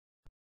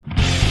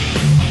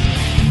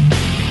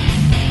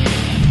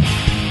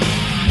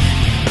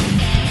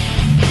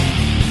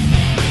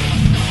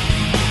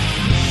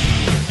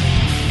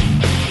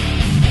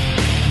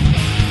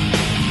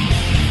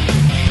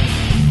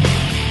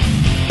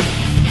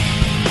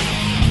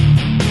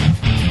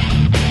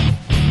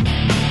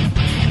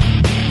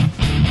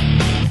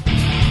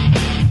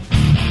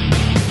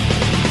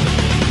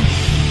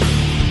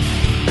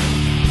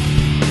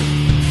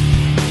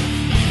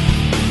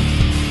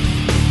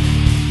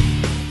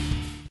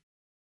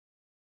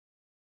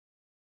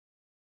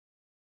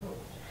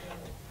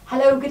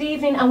Hello, good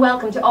evening and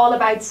welcome to All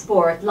About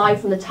Sport, live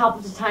from the top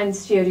of the town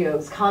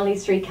studios, Connolly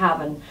Street,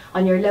 Cavan,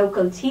 on your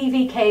local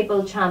TV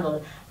cable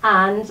channel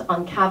and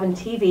on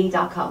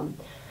cavantv.com.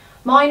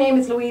 My name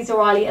is Louise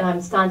O'Reilly and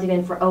I'm standing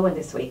in for Owen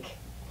this week.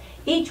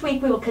 Each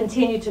week we will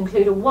continue to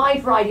include a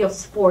wide variety of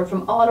sport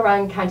from all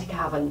around County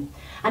Cavan.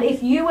 And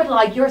if you would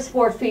like your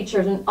sport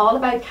featured in All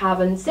About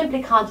Cavan,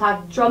 simply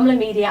contact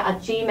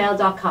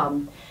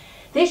drumlinmedia@gmail.com.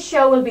 This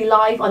show will be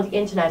live on the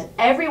internet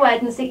every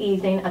Wednesday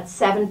evening at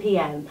 7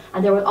 p.m.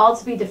 and there will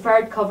also be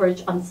deferred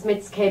coverage on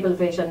Smith's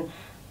Cablevision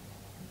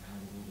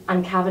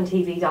and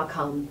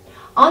cavantv.com.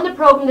 On the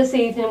programme this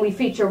evening we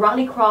feature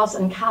Rallycross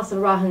and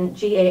Castlerahan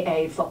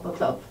GAA Football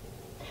Club.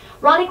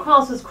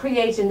 Rallycross was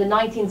created in the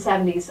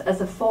 1970s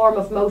as a form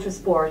of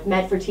motorsport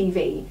made for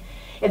TV.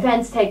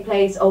 Events take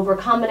place over a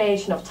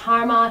combination of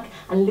tarmac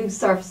and loose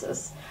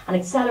surfaces, and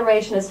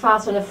acceleration is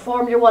faster than a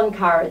Formula 1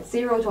 car at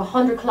 0 to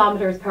 100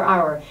 kilometers per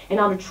hour in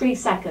under 3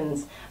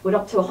 seconds, with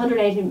up to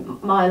 180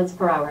 miles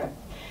per hour.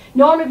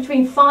 Normally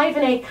between 5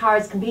 and 8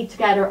 cars compete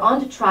together on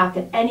the track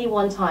at any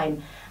one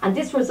time, and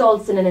this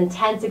results in an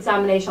intense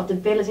examination of the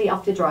ability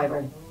of the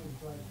driver.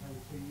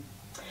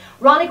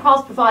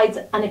 Rallycross provides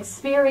an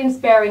experience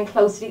bearing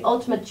close to the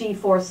ultimate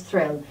G-force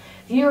thrill.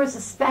 Viewers,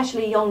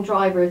 especially young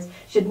drivers,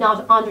 should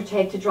not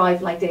undertake to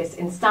drive like this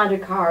in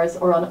standard cars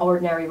or on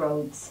ordinary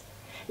roads.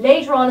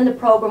 Later on in the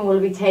programme we'll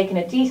be taking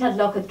a detailed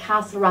look at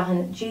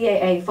Castlerahan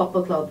GAA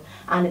Football Club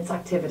and its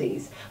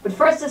activities. But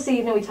first this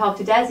evening we talked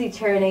to Desi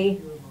Tierney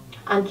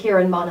and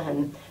Kieran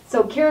Monaghan.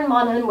 So Kieran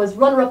Monaghan was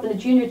runner-up in the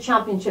Junior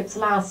Championships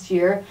last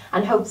year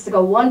and hopes to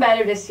go one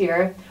better this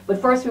year. But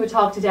first we will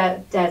talk to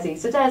Desi.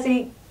 So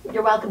Desi,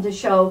 you're welcome to the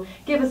show.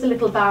 Give us a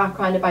little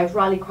background about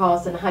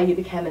Rallycross and how you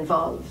became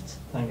involved.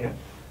 Thank you.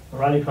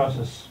 Rallycross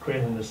was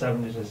created in the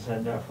 70s, as I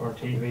said there, for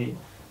TV,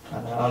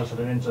 and I always had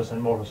an interest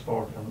in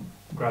motorsport and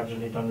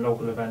gradually done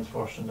local events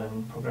first and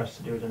then progressed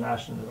to do the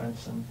national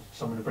events and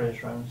some of the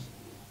British rounds.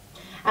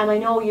 And I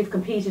know you've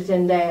competed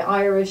in the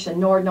Irish and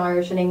Northern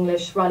Irish and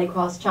English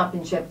Rallycross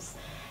Championships.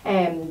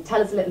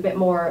 Tell us a little bit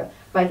more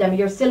about them.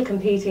 You're still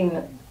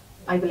competing,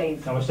 I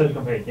believe. No, we're still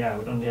competing, yeah.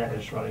 We've done the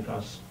Irish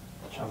Rallycross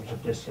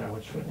Championship this year,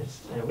 which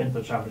is a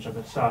winter championship.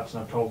 It starts in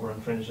October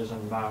and finishes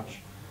in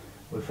March.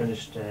 We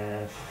finished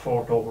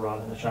 4th overall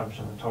in the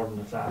championship and 3rd in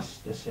the class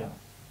this year.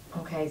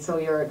 Okay, so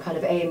you're kind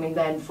of aiming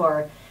then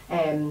for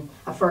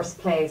a first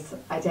place,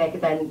 I take it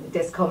then,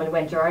 this coming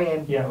winter, are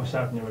you? Yeah, we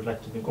certainly would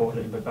like to go a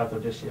little bit better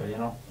this year, you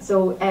know.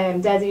 So,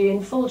 Desi, you're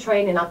in full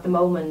training at the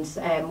moment.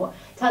 Tell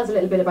us a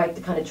little bit about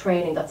the kind of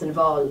training that's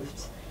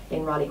involved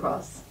in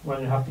Rallycross.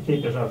 Well, you have to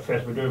keep yourself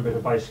fit. We do a bit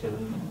of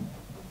bicycling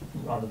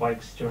on the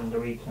bikes during the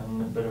week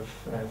and a bit of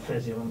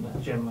physio in the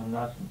gym, and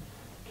that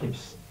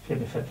keeps you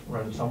fit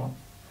around the summer.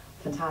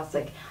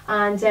 Fantastic.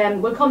 And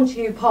we'll come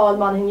to you, Paul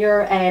Monaghan.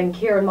 You're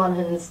Kieran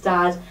Monaghan's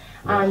dad,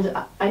 and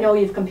I know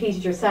you've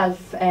competed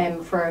yourself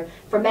for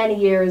many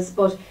years,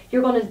 but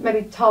you're going to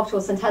maybe talk to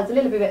us and tell us a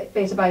little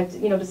bit about,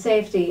 you know, the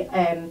safety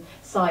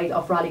side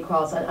of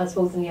Rallycross and I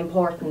suppose and the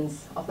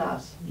importance of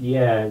that.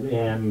 Yeah,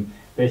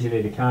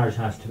 basically the cars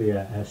has to be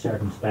a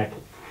certain spec.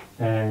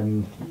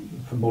 From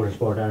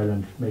Motorsport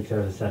Ireland makes out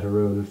a set of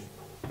rules,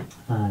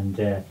 and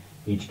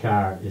each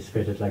car is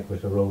fitted like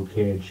with a road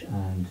cage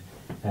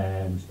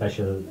and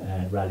special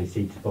rally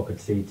seats, bucket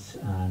seats,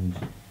 and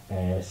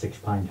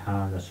 6-point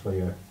harness for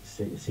your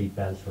seat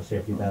belts, for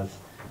safety belts,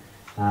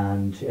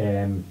 and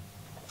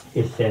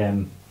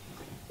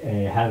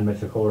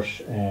helmets of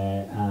course,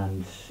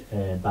 and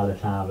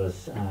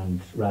balaclavas and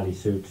rally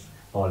suits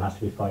all has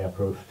to be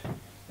fireproofed.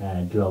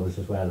 Gloves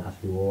as well has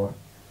to be worn.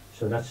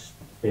 So that's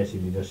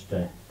basically just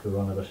the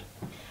run of it.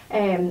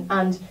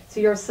 And so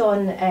your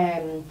son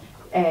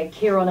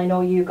Kieran, I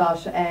know you got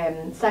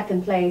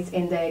 2nd place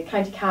in the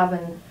County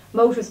Cavan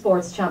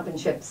Motorsports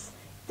Championships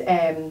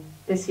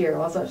this year,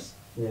 was it?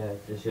 Yeah,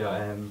 this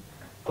year.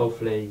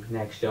 Hopefully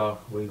next year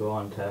we'll go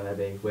on to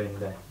maybe win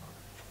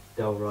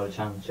the overall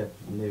championship.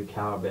 New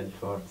car built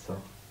for it, so.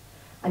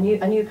 A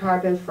new car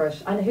built for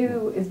it. And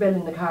who is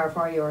building the car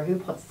for you, or who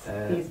puts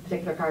these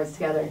particular cars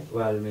together?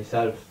 Well,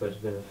 myself, with a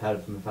bit of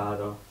help from my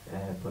father,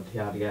 put the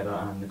car together,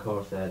 and of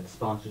course the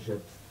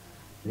sponsorships.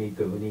 We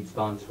need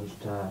sponsors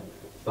to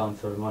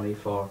sponsor money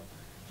for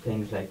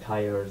things like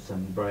tyres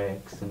and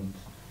brakes and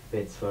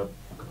bits for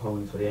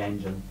components for the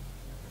engine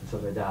and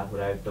stuff like that.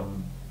 Without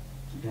them,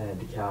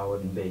 the car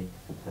wouldn't be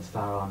as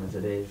far on as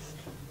it is.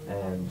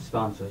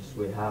 Sponsors,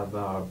 we have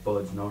our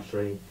Bud's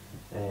Nursery,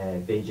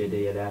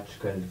 BJD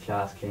Electrical,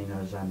 Class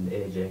Cleaners and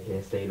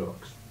AJK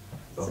Steelworks.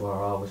 But we're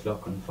always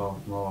looking for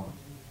more.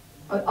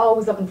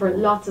 Always looking for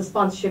lots of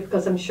sponsorship,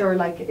 because I'm sure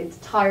like it's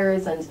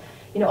tyres and,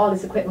 you know, all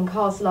this equipment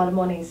costs a lot of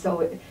money,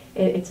 so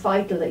it's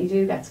vital that you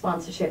do get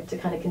sponsorship to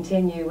kind of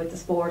continue with the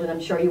sport, and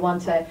I'm sure you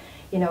want to,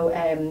 you know,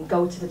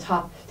 go to the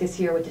top this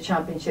year with the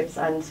championships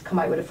and come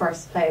out with a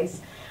 1st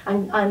place.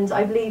 And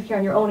I believe,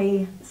 Kieran, you're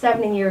only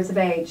 17 years of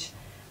age,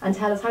 and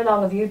tell us, how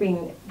long have you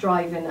been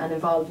driving and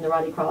involved in the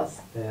Rallycross?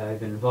 I've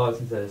been involved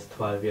since I was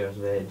 12 years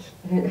of age.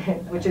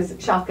 Which is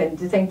shocking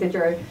to think that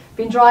you've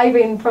been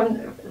driving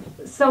from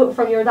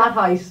you're that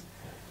height,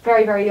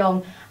 very, very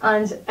young.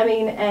 And I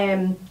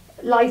mean,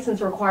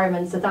 license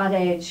requirements at that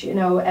age, you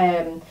know,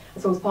 I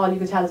suppose, Paul, you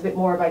could tell us a bit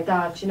more about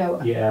that, you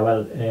know. Yeah,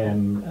 well,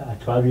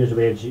 at 12 years of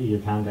age, you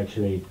can't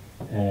actually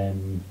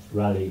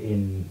rally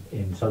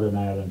in Southern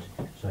Ireland.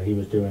 So he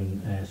was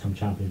doing some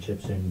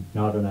championships in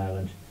Northern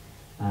Ireland,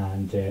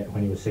 and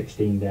when he was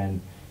 16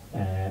 then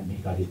he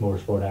got his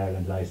Motorsport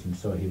Ireland licence,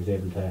 so he was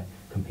able to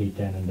compete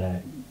then in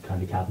the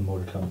County Cavan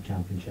Motor Club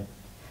Championship.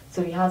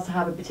 So he has to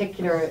have a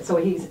particular, so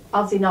he's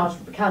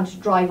obviously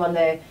can't drive on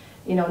the,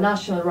 you know,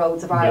 national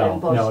roads of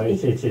Ireland, but... No,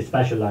 it's a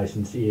special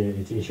licence.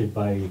 It's issued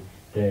by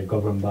the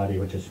governing body,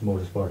 which is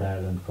Motorsport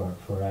Ireland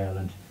for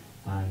Ireland,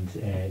 and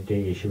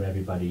they issue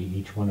everybody.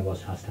 Each one of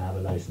us has to have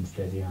a licence.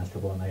 Desi has to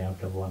have one, I have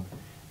to have one.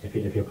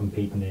 If you're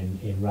competing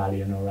in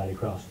rallying or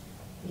rallycross.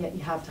 Yeah,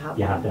 you have to have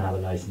You one. have to have a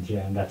licence,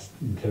 yeah, and that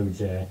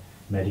includes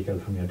medical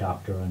from your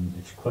doctor, and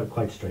it's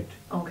quite strict.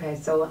 Okay,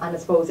 so, and I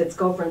suppose it's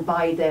governed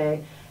by the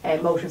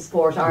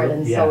Motorsport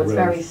Ireland, Yeah, so it's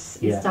rules.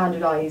 very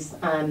standardised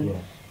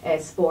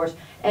sport.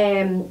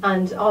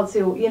 And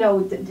also, you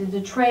know,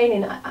 the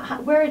training,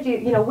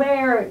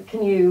 where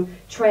can you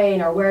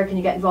train, or where can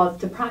you get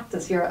involved to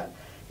practice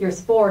your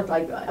sport?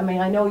 Like, I mean,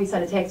 I know you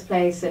said it takes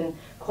place in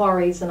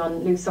quarries and on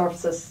loose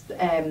surfaces.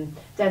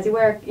 Desi,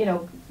 where, you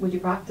know, would you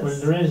practice?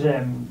 Well, there is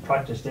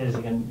practice days.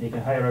 You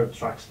can hire out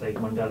tracks like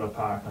Mundella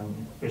Park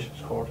and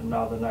Bishop's Court in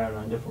Northern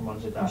Ireland, and different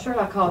ones like that. I'm sure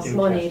that costs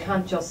money. You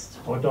can't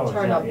just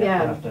turn up. You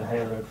have to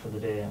hire out for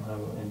the day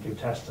and do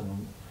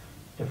testing,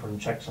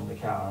 different checks on the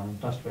car, and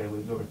that's the way we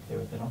do it,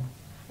 you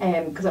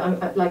know. Because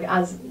like,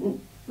 as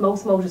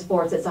most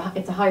motorsports,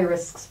 it's a high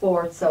risk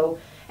sport. So,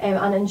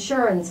 and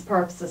insurance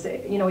purposes,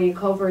 you know, you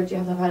covered. You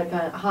have to have like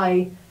a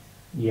high.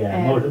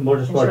 Yeah,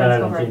 Motorsport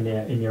Ireland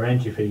in your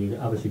entry fee. You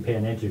obviously pay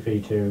an entry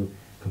fee to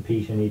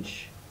compete in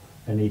each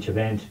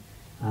event,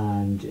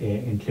 and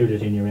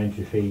included in your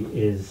entry fee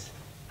is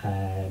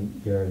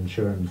your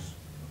insurance.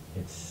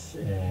 It's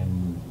I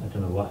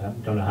don't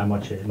know how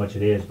much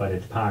it is, but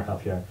it's part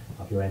of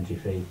your entry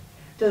fee.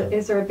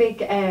 Is there a big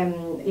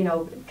you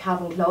know,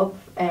 Cavan club?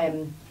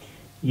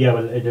 Yeah,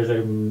 well, there's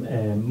a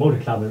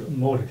motor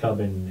club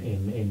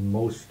in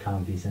most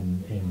counties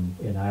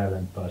in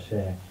Ireland, but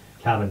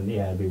Cavan,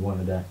 yeah, it'll be one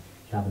of the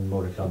Cavan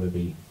Motor Club. Would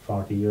be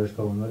 40 years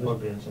going with it.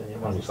 Would be,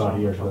 40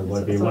 years ago.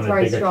 Would be one of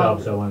the bigger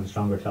clubs, or one of the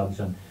stronger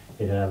clubs, and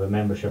it'll have a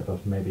membership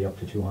of maybe up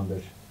to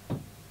 200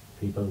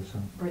 people. So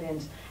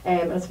Brilliant.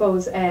 And I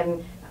suppose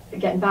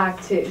getting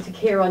back to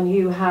Kieran,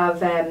 you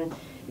have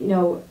you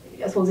know,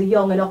 I suppose a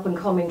young and up and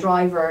coming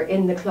driver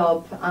in the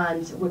club,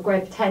 and with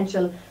great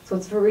potential. So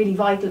it's really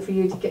vital for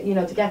you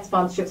to get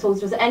sponsorship. So if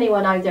there's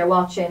anyone out there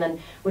watching and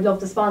would love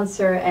to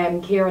sponsor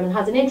Kieran and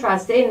has an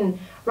interest in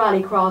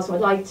rallycross and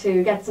would like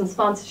to get some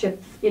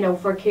sponsorship, you know,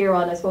 for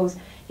Kieran, I suppose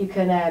you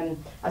can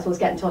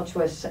get in touch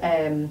with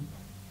the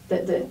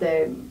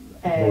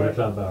Motor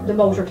Club. The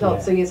Motor Club.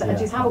 Yeah, So you yeah,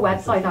 have a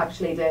website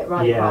actually, the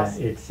rallycross.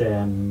 Yeah, it's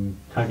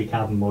County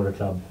Cavan Motor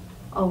Club.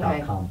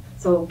 Okay. .com.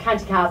 So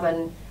County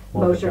Cavan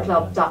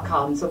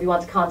motorclub.com. So if you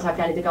want to contact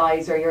any of the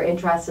guys, or you're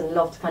interested and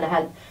love to kind of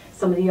help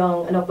some of the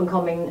young and up and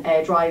coming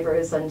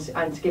drivers and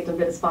to give them a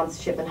bit of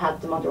sponsorship and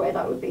help them on their way,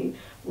 that would be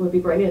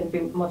brilliant, be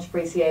much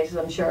appreciated,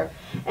 I'm sure.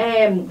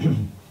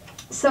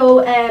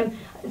 So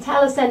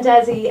tell us then,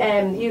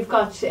 Desi, you've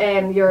got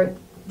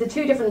the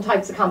two different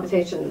types of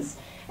competitions.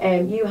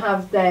 You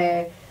have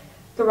the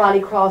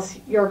rallycross,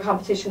 your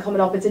competition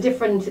coming up. It's a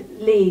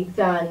different league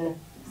than,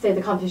 say,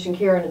 the competition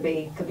Kieran would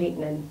be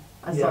competing in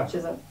as such,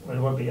 is it? Well, it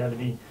would be. There'd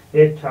be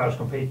 8 cars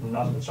competing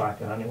on the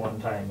track at any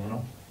one time, you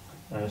know.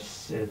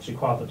 It's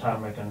 3/4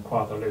 tarmac and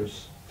 1/4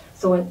 loose.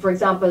 So, for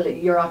example,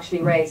 you're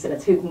actually racing,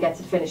 it's who can get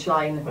to the finish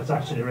line. It's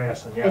actually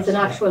racing, yes. It's an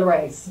actual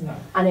race. Yeah.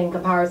 And in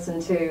comparison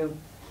to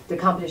the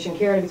competition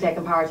Kieran will be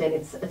taking part in,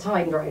 it's a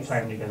timed race.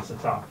 Timed against the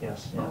clock,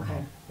 yes. Yeah.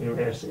 Okay. We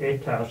race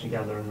 8 cars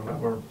together,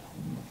 and we're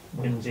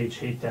wins each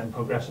heat, then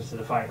progresses to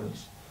the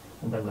finals,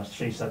 and then there's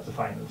 3 sets of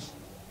finals.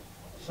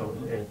 So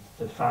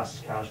the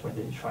fastest cars win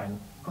each final.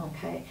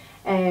 Okay.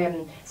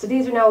 So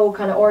these are no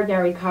kind of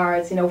ordinary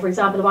cars. You know, for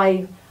example, if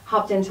I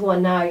hopped into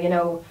one now, you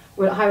know,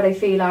 how would I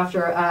feel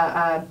after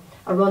a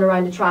run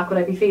around the track? Would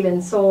I be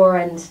feeling sore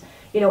and,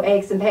 you know,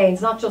 aches and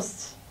pains? Not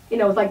just, you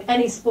know, like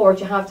any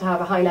sport, you have to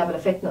have a high level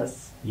of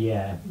fitness.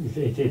 Yeah,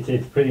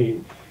 it's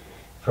pretty,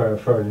 for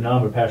the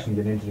normal person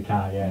getting into the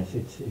car, yeah,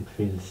 it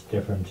feels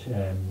different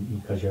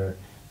because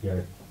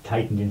you're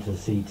tightened into the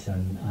seats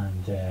and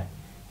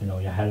you know,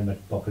 your helmet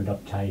buckled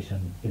up tight,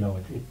 and you know,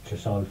 it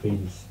just all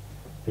feels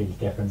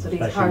different. So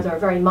these cars are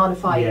very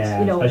modified,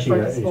 you know, for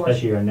the sport.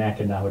 Especially your neck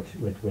and that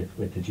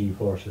with the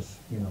G-forces,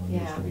 you know, it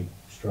needs to be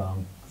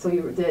strong. So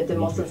the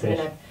muscles in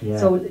it. Yeah.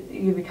 So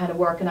you'd be kind of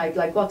working out,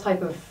 like, what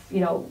type of, you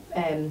know,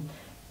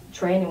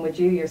 training would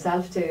you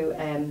yourself do,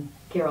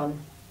 Kieran?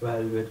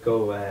 Well, we'd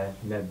go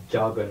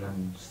jogging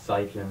and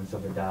cycling and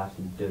stuff like that,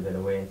 and do a bit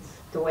of weights.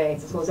 The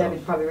weights, I suppose that would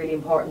be probably really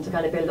important to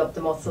kind of build up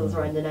the muscles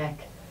around the neck.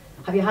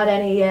 Have you had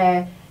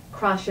any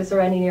crashes or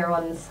any near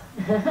ones?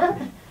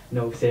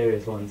 No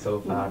serious ones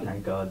so far,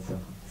 thank God.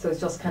 So it's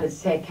just kind of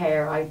to take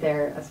care out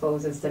there, I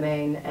suppose, is the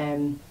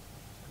main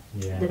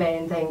Yeah. the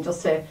main thing,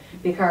 just to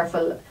be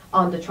careful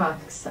on the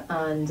tracks.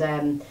 And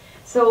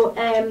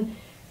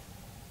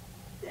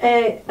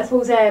I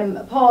suppose,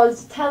 Paul,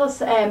 tell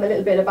us a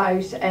little bit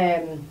about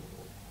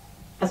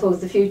I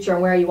suppose the future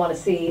and where you want to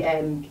see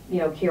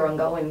Kieran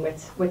going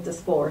with the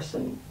sport.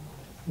 And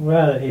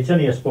Well, it's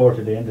only a sport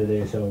at the end of the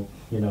day, so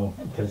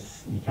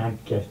because you can't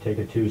take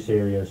it too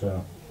serious,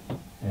 or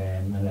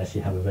unless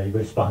you have a very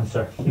good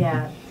sponsor.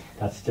 yeah,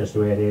 That's just the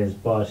way it is.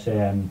 But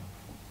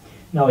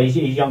no, he's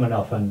young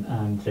enough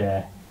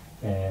and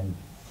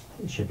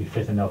should be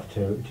fit enough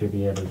to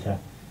be able to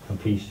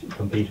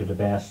compete with the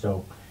best.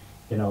 So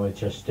it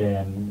just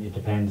it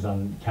depends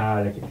on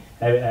car.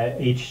 Like,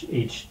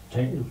 each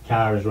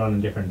car is run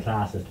in different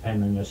classes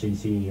depending on your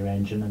CC, your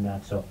engine, and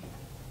that. So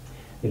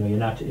you're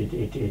not.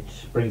 It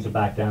brings it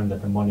back down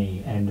that the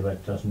money end of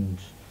it doesn't.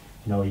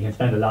 You can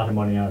spend a lot of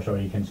money on it, or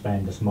you can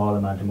spend a small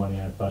amount of money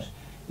on it, but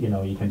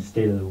you can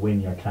still win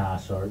your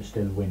class or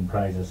still win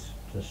prizes,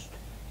 just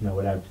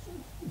without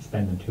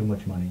spending too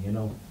much money.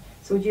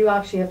 so would you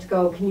actually have to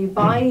go, can you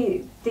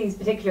buy these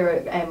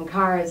particular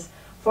cars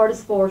for the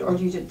sport, or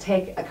do you just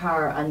take a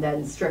car and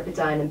then strip it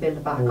down and build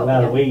it back up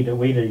Well, again?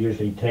 we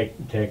usually take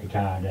a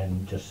car and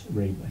then just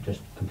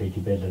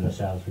completely build it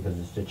ourselves, because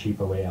it's the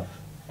cheaper way of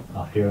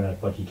doing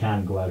it. But you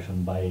can go out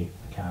and buy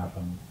a car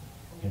from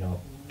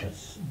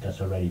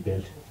that's already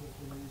built.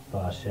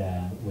 But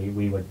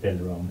we would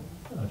build our own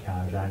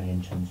cars and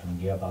engines and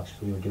gearboxes.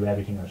 We would do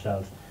everything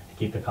ourselves to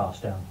keep the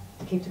cost down.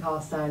 To keep the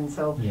costs down.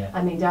 So Yeah.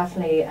 I mean,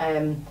 definitely,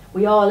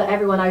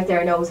 everyone out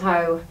there knows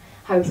how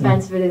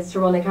expensive it is to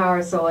run a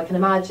car. So I can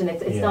imagine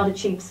it's Yeah. not a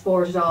cheap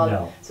sport at all.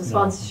 No, So no,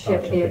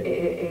 sponsorship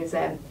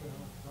unfortunately.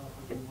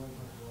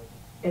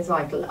 is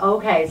vital.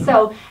 Okay,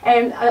 so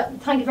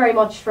thank you very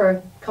much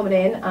for coming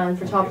in and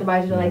for talking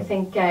about it. And I Yeah.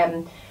 think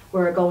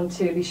we're going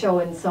to be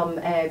showing some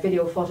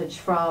video footage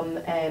from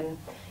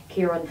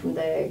Kieran from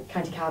the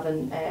County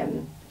Cavan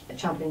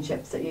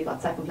championships that you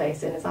got second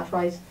place in. Is that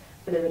right?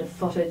 A little bit of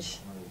footage.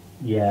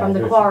 Yeah, From the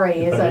there's-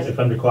 quarry, is it?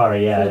 From the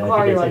quarry, yeah. From the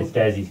quarry I think it's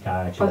Desi's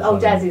car, actually. Oh,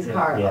 It's running- Desi's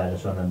car. Yeah,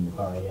 it's running in the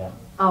quarry, yeah.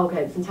 Oh,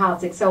 okay,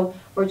 fantastic. So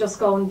we're just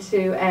going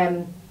to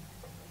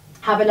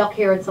have a look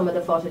here at some of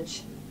the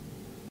footage.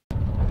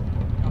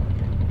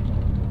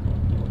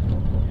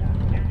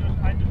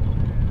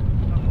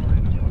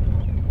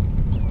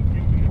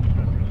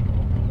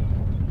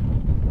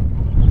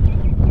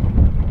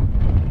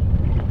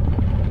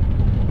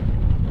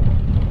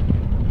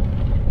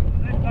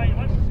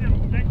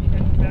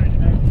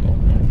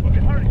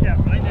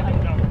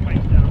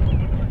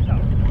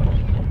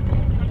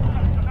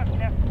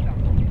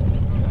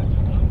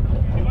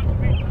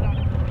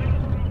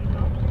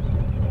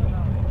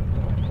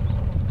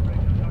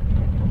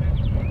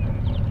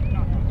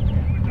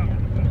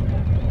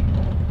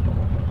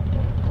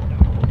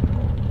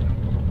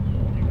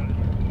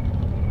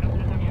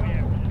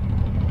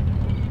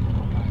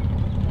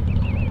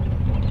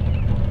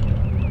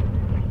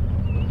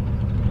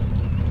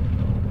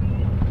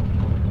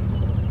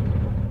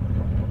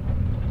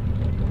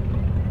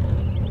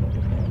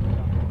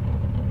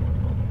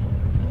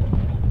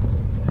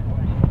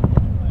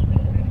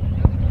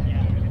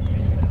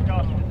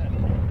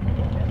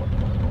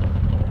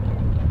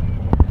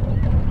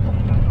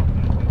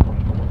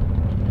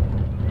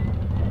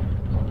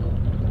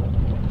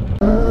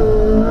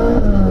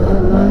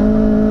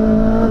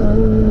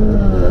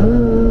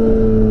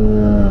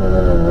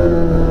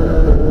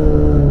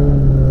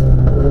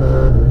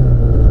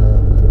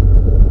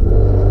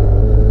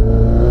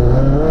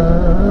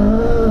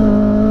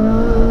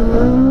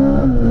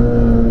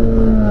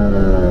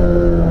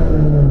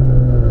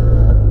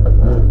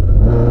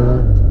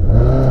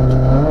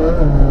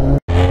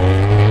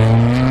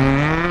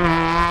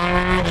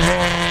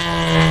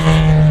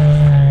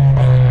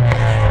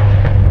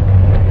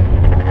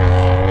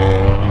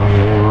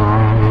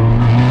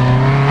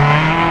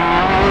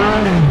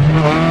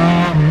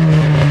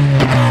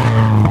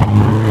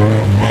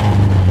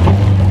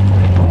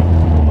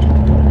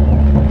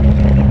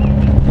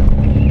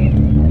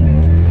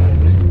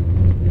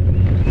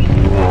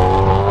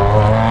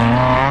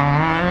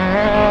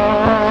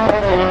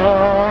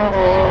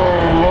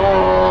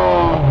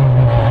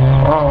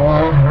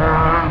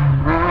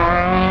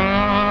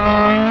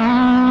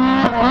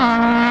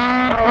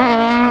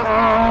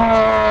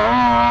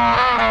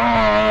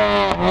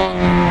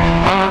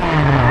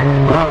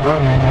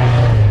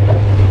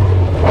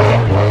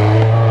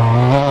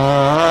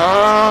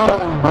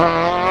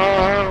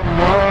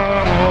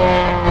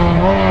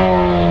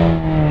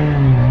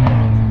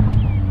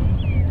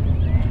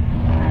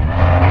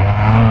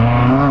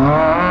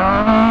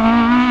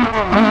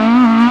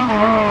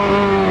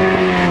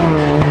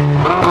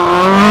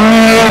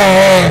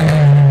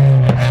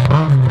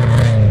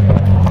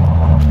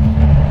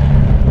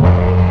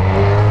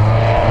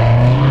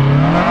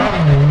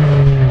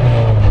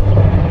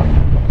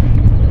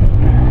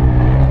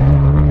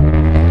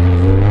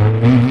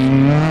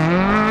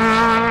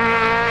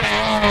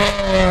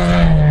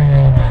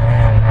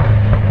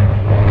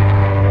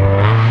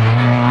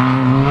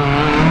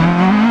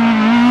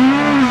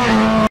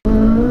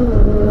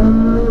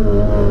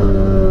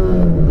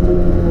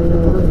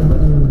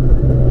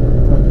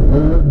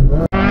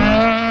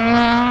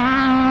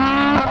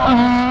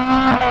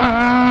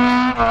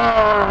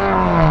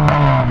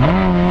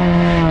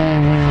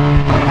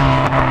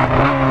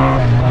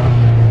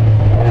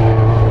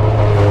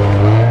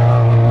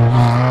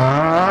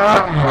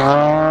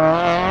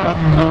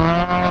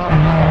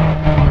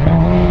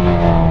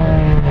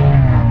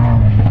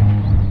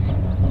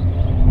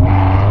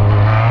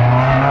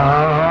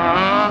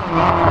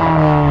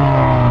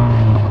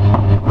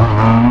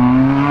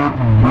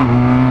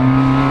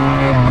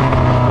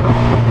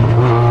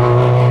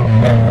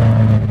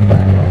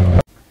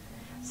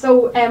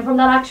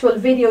 actual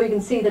video, you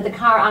can see that the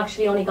car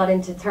actually only got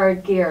into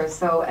third gear,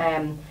 so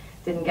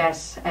didn't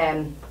get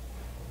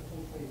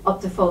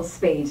up to full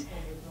speed.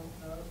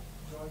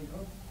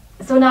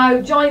 So now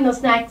joining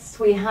us next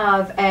we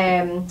have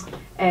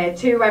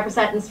two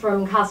representatives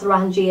from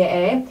Castlerahan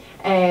GAA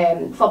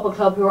Football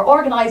Club who are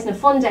organising a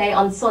fun day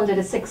on Sunday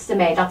the 6th of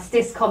May. That's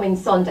this coming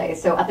Sunday,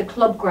 so at the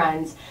club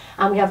grounds.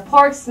 And we have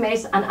Pádraig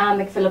Smith and Anne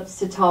McPhillips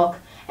to talk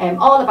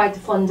all about the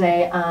fun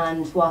day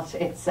and what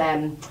it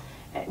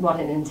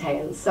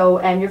entails.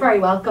 So you're very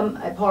welcome,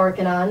 Pádraig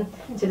and Anne,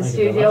 to the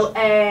studio.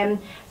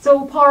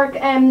 So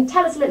Pádraig,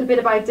 tell us a little bit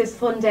about this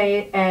fun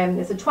day.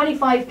 It's a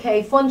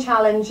 25k fun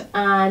challenge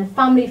and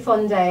family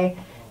fun day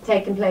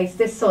taking place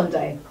this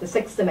Sunday, the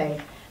 6th of May.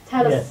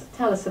 Tell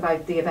us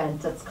about the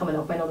event that's coming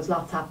up. I know there's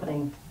lots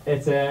happening.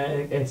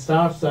 It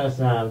starts at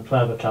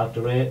 12 o'clock.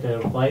 The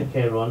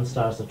 5k run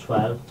starts at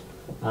 12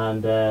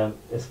 and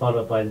is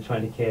followed by the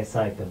 20k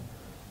cycle.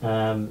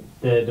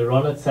 The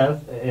run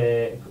itself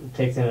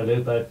takes in a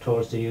loop out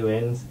towards the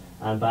U-Inns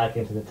and back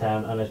into the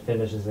town, and it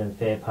finishes in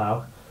Fay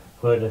Park,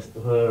 where if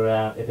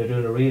you're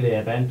doing a relay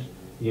event,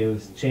 you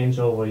change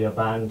over your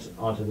band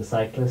onto the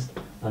cyclist,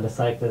 and the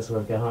cyclist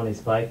will get on his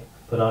bike,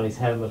 put on his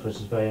helmet, which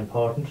is very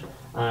important,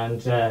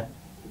 and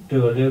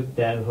do a loop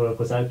then where it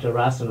goes out to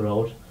Rasson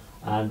Road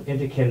and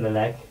into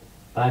Kilnalek,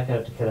 back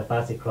out to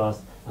Killafassie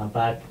Cross, and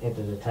back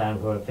into the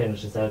town where it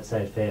finishes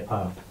outside Fay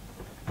Park.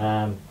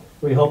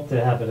 We hope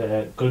to have it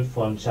a good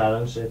fun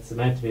challenge. It's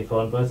meant to be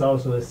fun, but it's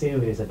also a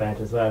serious event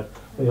as well.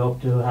 We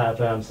hope to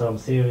have some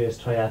serious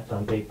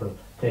triathlon people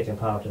taking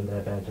part in the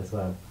event as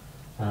well.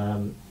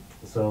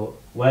 So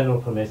weather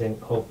permitting,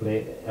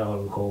 hopefully it all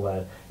will go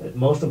well.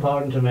 Most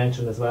important to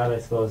mention as well, I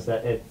suppose,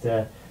 that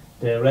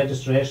the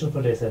registration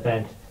for this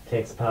event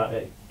takes part.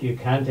 You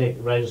can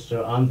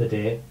register on the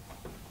day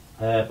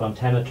from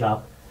 10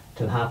 o'clock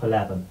till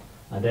 11:30,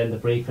 and then the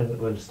briefing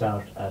will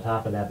start at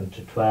 11:30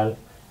 to 12.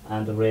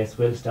 And the race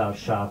will start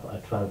sharp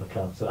at 12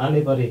 o'clock. So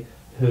anybody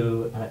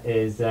who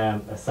is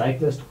a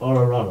cyclist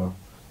or a runner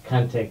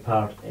can take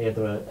part,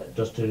 either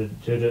just to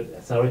do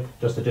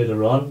the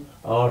run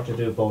or to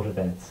do both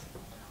events.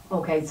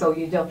 Okay, so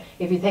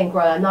if you think,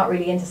 well, I'm not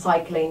really into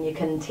cycling, you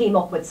can team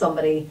up with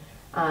somebody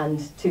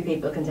and two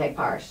people can take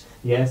part.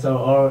 Yes,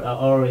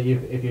 or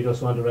if you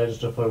just want to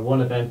register for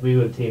one event, we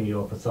will team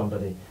you up with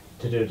somebody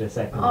to do the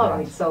second event.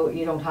 Alright, so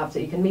you don't have to,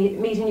 you can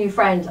meet a new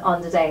friend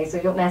on the day, so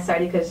you don't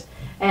necessarily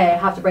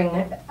have to bring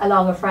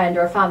along a friend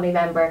or a family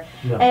member.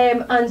 No.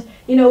 And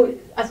you know,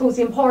 I suppose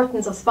the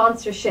importance of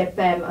sponsorship,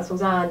 I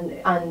suppose,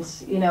 and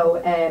you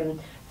know,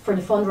 for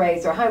the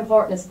fundraiser, how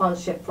important is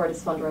sponsorship for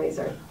this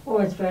fundraiser? Oh,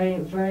 it's very,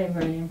 very,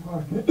 very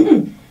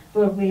important.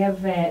 But we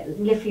have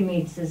Liffey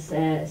Meats is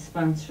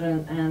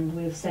sponsoring, and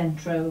we have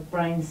Centro,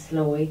 Brian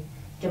Slowey,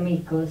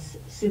 D'Amico's,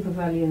 Super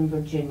Value in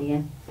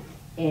Virginia,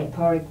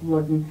 Pádraig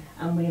Rudden,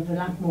 and we have a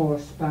lot more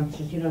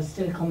sponsors, you know,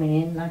 still coming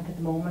in, like at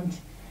the moment.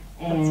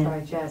 That's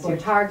right, yes. You're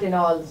targeting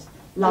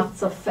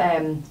lots of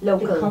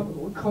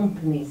local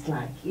companies,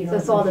 like, you know. So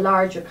it's all the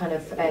larger kind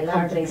of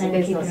companies and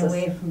businesses. Keeping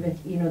away from the,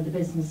 you know, the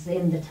business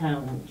in the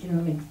town. You know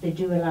what I mean? They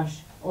do a lot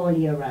all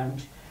year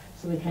round.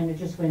 So we kind of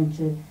just went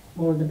to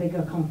more of the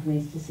bigger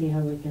companies to see how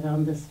we get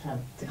on this time.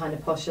 To kind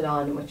of push it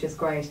on, which is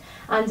great.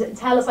 And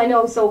tell us, I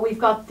know, so we've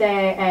got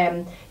the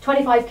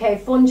 25k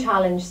fun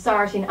challenge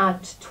starting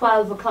at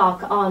 12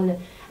 o'clock on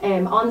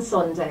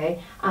Sunday,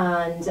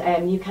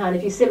 and you can,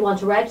 if you still want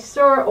to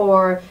register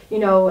or, you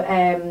know,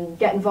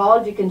 get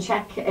involved, you can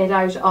check it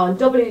out on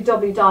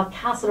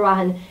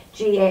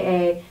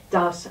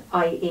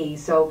www.castlerahangaa.ie.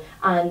 So,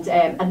 and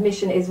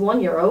admission is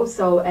 €1.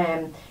 So,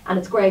 and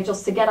it's great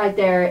just to get out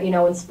there, you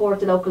know, and support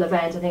the local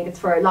event. I think it's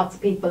for lots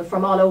of people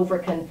from all over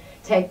can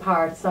take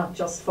part. It's not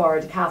just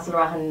for the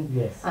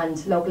Castlerahan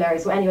and local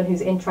areas, so anyone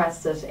who's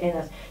interested in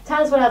it.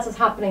 Tell us what else is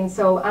happening,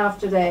 so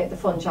after the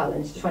fun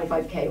challenge, the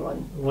 25k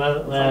run.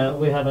 Well,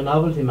 we have a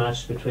novelty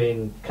match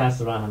between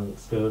Castlerahan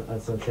School and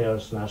St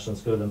Clair's National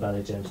School in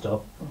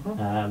Ballyjamestown.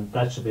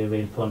 That should be a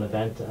real fun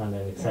event and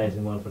an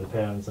exciting one for the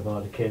parents of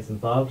all the kids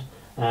involved.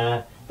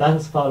 That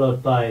is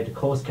followed by the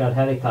Coast Guard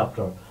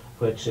helicopter,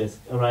 which is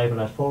arriving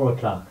at 4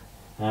 o'clock.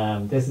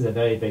 This is a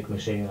very big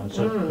machine and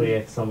should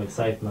create some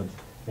excitement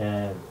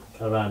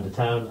around the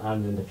town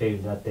and in the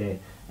field that day.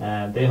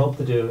 They hope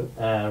to do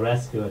a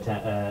rescue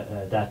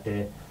that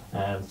day,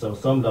 so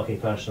some lucky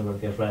person will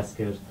get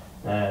rescued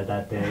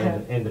that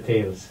day in the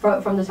fields.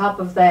 From the top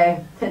of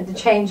the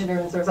changing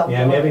rooms or something?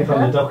 Yeah, maybe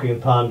from the ducking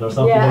pond or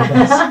something like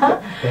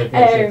that. They'll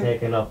get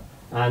taken up.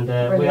 And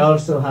we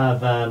also have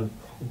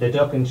the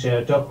duck and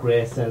share, duck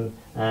racing,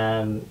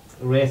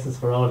 races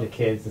for all the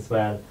kids as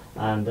well,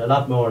 and a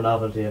lot more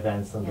novelty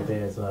events on the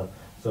day as well.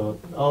 So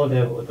all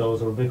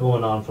those will be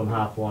going on from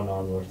 1:30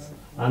 onwards,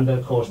 and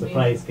of course the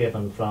prize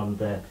given from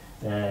the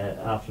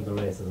after the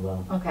race as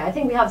well. Okay, I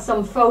think we have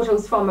some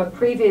photos from a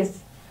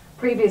previous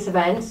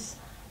event,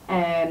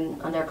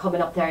 and they're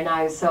coming up there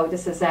now. So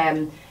this is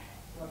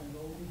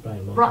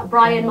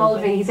Brian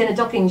Mulvey. He's in a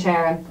ducking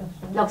chair.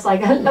 Looks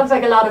like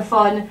a lot of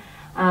fun,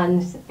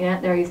 and yeah,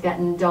 there he's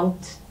getting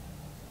dunked.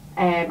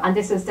 And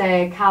this is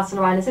the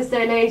Castlerahan. Is this the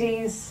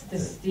ladies?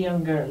 This is the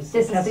young girls.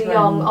 This is the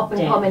young up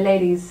and coming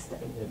ladies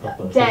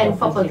Den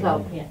football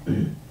club. Yeah.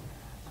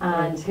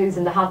 And who's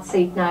in the hot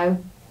seat now?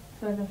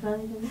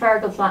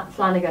 Fergal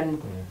Flanagan.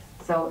 Yeah.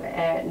 So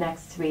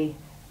next to be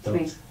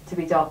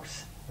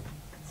ducked.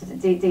 So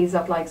these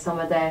look like some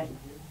of the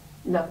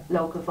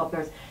local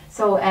footballers.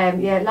 So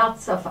yeah,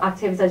 lots of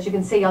activities as you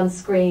can see on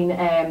screen.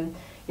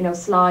 You know,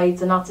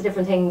 slides and lots of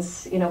different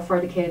things. You know, for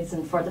the kids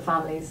and for the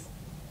families.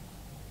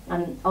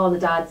 And all the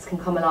dads can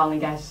come along and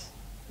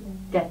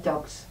get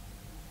ducked.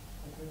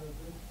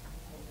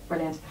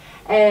 Brilliant.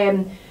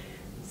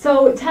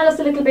 So tell us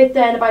a little bit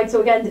then about,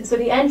 so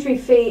the entry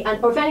fee,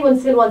 and or if anyone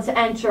still wants to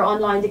enter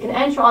online, they can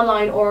enter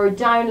online or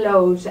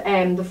download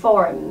the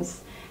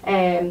forums.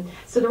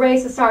 So the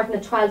race is starting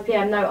at 12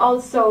 p.m. Now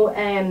also,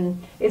 can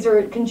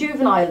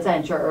juveniles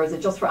enter, or is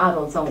it just for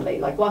adults only?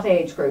 Like what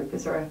age group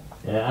is there?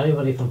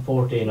 Anybody from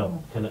 14 up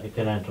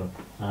can enter,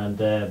 and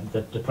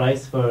the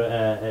price for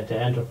to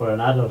enter for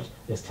an adult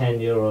is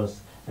 €10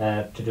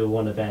 to do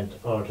one event,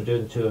 or to do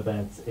the two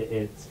events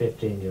it's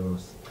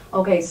 €15.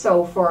 Okay,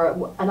 so for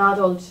an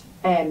adult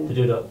to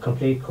do the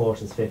complete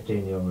course is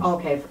 €15.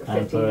 Okay, for €15.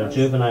 And for a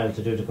juvenile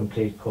to do the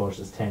complete course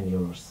is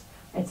 €10.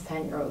 It's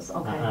 €10.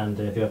 Okay. And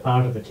if you're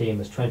part of a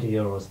team, it's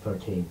 €20 per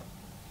team.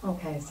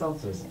 Okay, so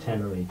it's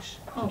tenner each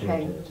to do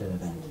the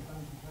event.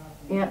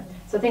 Yeah,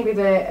 so I think we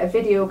have a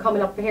video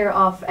coming up here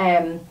of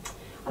a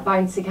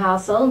bouncy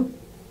castle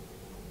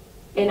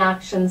in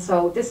action.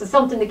 So this is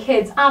something the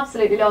kids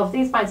absolutely love.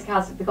 These bouncy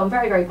castles have become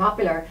very, very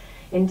popular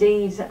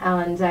indeed,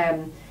 and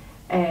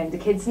the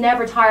kids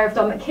never tire of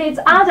them. Kids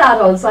and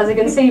adults, as you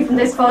can see from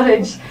this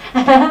footage.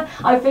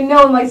 I've been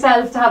known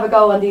myself to have a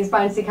go on these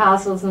bouncy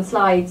castles and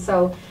slides.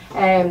 So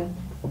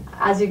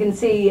as you can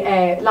see,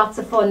 lots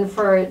of fun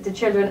for the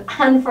children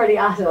and for the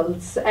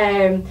adults.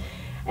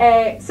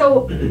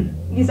 So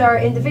these are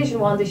in Division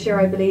 1 this year,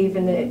 I believe,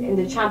 in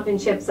the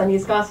championships, and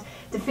he's got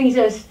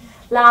defeated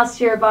last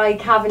year by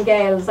Cavan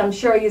Gales. I'm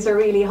sure you are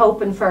really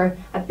hoping for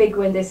a big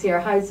win this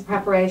year. How's the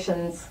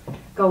preparations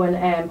going,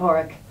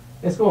 Porrick?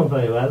 It's going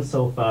very well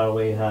so far.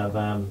 We have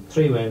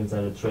 3 wins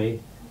out of 3,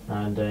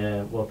 and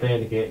we're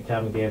playing the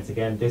Cavan Gales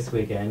again this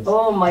weekend.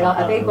 Oh my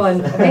God, a big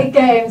one, a big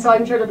game. So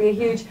I'm sure there'll be a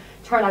huge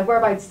turnout.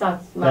 Whereabouts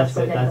that match?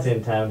 That's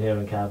in town here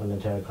in Cavan,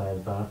 in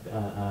Terraclyde Park.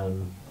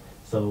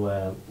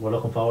 So we're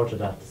looking forward to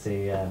that, to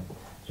see a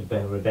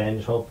bit of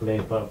revenge, hopefully,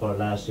 for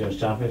last year's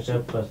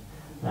championship. But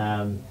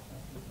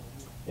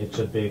it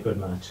should be a good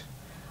match.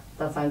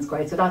 That sounds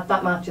great. So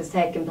that match is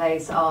taking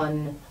place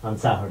on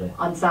Saturday.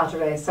 On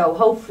Saturday. So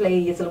hopefully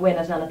you'll win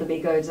it, and it'll be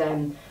good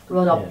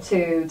run up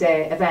to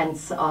the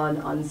events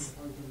on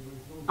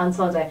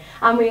Sunday.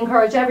 And we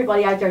encourage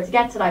everybody out there to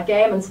get to that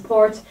game and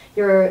support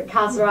your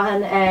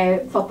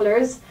Castlerahan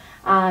footballers.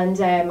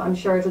 And I'm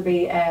sure it'll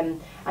be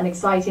an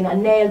exciting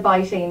and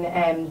nail-biting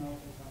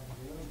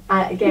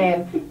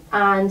game.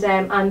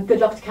 And good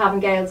luck to Cavan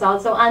Gales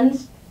also, and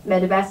may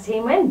the best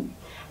team win.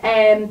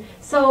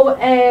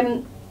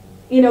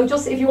 You know,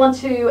 just if you want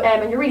to,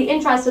 and you're really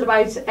interested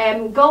about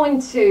going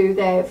to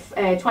the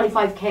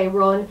 25k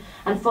run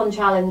and fun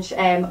challenge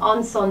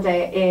on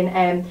Sunday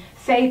in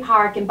Fay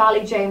Park in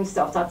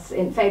Ballyjamestuff. That's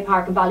in Fay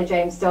Park in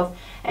Ballyjamestuff.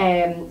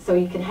 So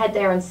you can head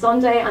there on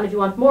Sunday, and if you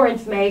want more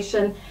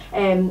information,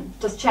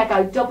 just check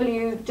out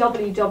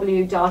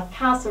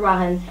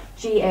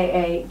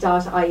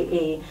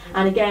www.castlerahangaa.ie.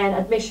 And again,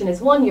 admission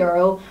is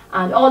 €1,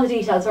 and all the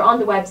details are on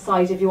the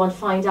website if you want to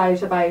find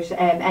out about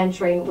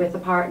entering with a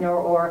partner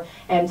or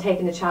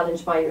taking the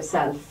challenge by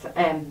yourself.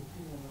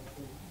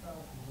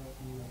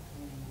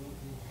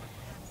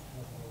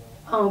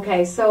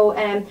 Okay, so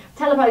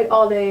tell about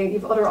all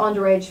you've other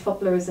underage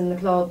footballers in the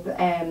club.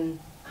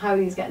 How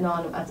he's getting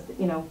on,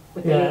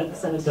 with the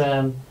leagues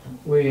and.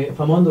 We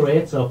from under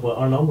 8s up,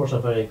 our numbers are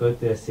very good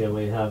this year.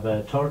 We have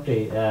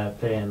 30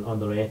 playing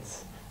under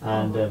 8s,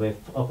 and we've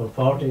up in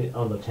 40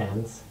 under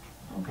 10s.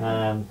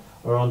 Okay.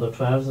 Our under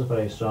 12s is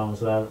very strong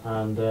as well,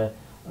 and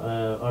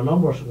our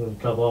numbers in the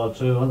club all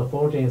through. Under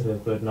 14s we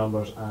have good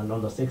numbers, and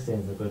under 16s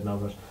we have good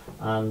numbers,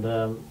 and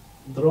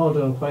they're all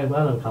doing quite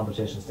well in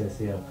competitions this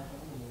year.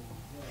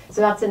 So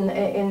that's in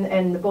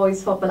the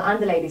boys' football and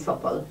the ladies'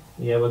 football.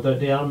 Yeah, well,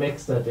 they are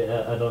mixed at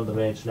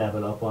underage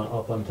level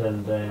up until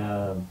they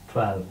are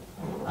 12,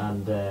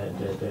 and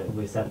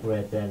we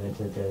separate then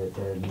into the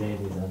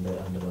ladies and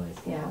the boys.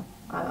 Yeah,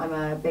 I'm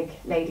a big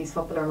ladies'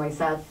 footballer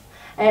myself,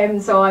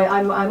 so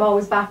I'm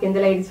always back in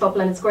the ladies' football,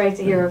 and it's great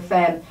to hear of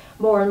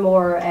more and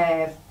more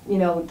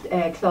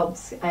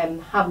clubs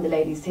having the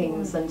ladies'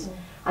 teams and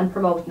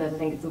promoting it. I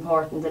think it's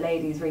important. The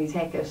ladies really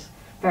take it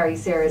very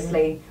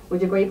seriously. Would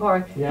you agree,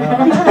 Porrick?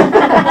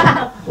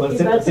 Yeah. Well,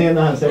 seeing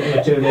that I'm sitting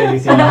with 2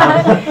 ladies, you're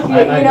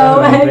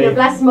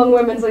blessed among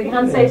women, so you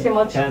can't say too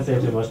much. Can't say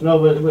too much. No,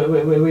 but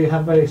we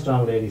have very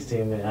strong ladies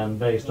team and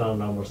very strong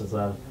numbers as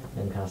well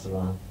in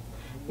Castlerahan.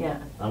 Yeah.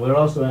 And we're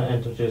also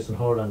introducing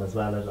hurling as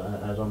well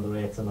at under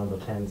 8s and under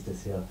 10s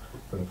this year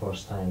for the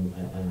first time,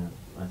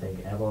 I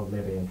think ever,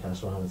 maybe in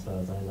Castlerahan as far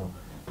as I know.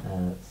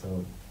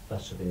 So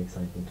that should be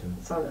exciting too.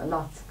 So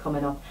lots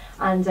coming up.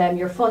 And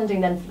your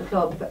funding then for the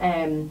club,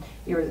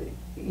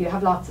 you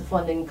have lots of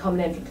funding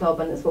coming in for the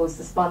club, and I suppose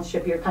the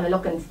sponsorship, you're kind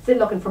of still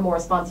looking for more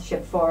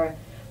sponsorship for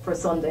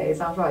Sunday, is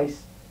that right?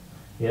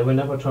 Yeah, we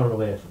never turn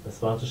away from the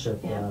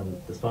sponsorship. Yeah.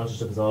 The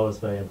sponsorship is always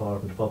very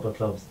important to football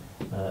clubs,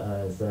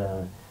 as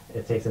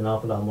it takes an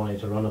awful lot of money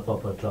to run a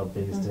football club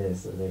these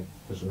days.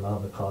 There's a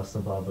lot of costs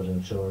involved with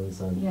insurance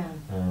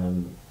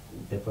and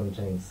different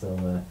things.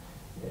 So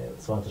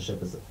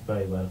sponsorship is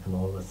very welcome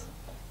always.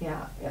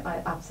 Yeah,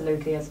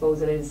 absolutely. I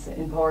suppose it is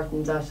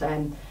important that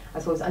I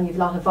suppose, and you've a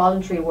lot of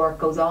voluntary work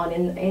goes on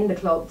in the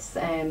clubs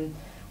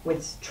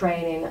with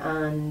training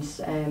and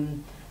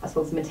I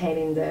suppose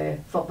maintaining the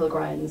football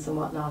grounds and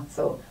whatnot.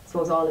 So I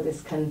suppose all of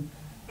this can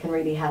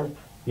really help.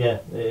 Yeah,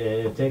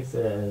 it takes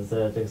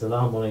a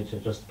lot of money to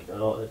just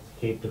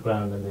keep the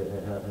ground and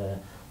the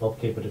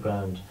upkeep of the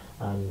ground,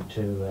 and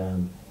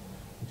to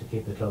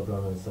keep the club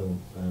running. So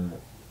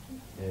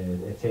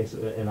it takes,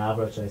 in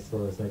average, I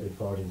suppose, maybe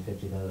 40 to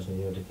 50,000 a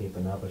year to keep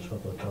an average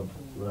football club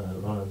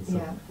running. So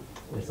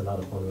it's a lot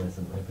of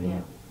fundraising every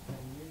year.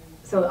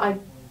 So I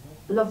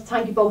love to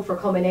thank you both for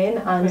coming in,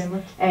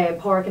 and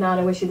Pádraig and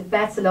Anna, wish you the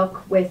best of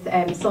luck with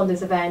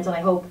Sunday's event, and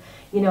I hope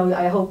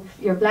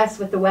you're blessed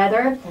with the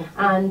weather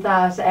and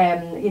that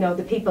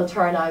the people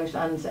turn out,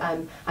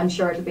 and I'm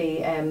sure it'll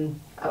be a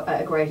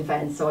great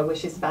event. So I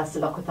wish you the best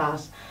of luck with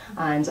that,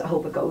 and I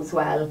hope it goes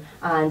well.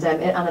 And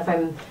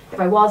if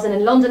I wasn't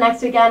in London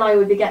next weekend, I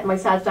would be getting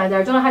myself down there.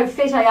 I don't know how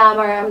fit I am,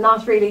 or I'm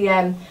not really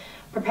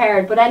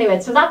prepared, but anyway,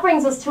 so that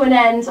brings us to an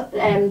end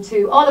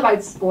to All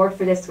About Sport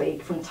for this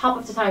week from Top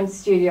of the Town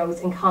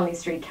Studios in Connolly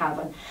Street,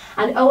 Cavan.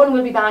 And Owen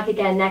will be back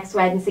again next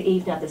Wednesday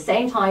evening at the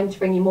same time to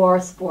bring you more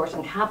sport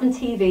on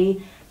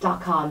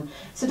CavanTV.com.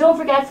 So don't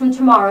forget, from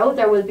tomorrow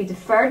there will be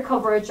deferred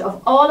coverage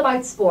of All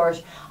About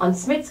Sport on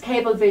Smith's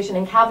Cable Vision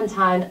in Cavan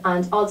Town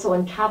and also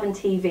on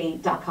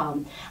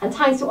CavanTV.com. And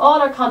thanks to all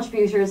our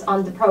contributors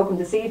on the programme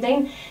this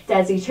evening: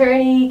 Desi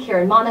Tierney,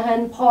 Kieran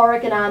Monaghan,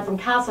 Pádraig and Anne from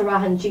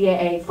Castlerahan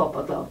GAA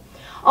Football Club.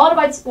 All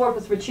About Sport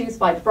was produced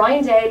by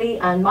Brian Daly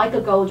and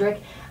Michael Goldrick,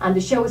 and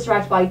the show was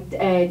directed by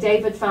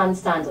David Van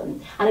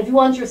Standen. And if you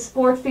want your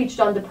sport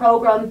featured on the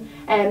programme,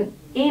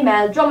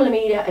 email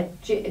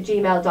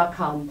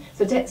drumalamedia@gmail.com.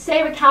 So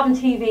stay with Cavan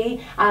TV,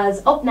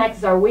 as up next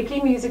is our weekly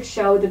music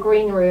show, The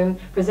Green Room,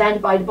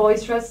 presented by the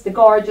boisterous, the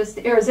gorgeous,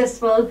 the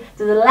irresistible,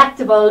 the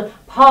delectable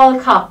Paul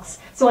Cox.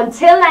 So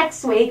until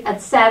next week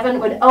at 7,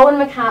 when Owen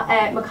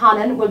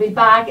McConnon will be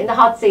back in the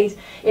hot seat,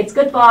 it's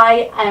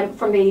goodbye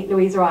from me,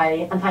 Louise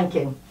Riley, and thank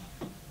you.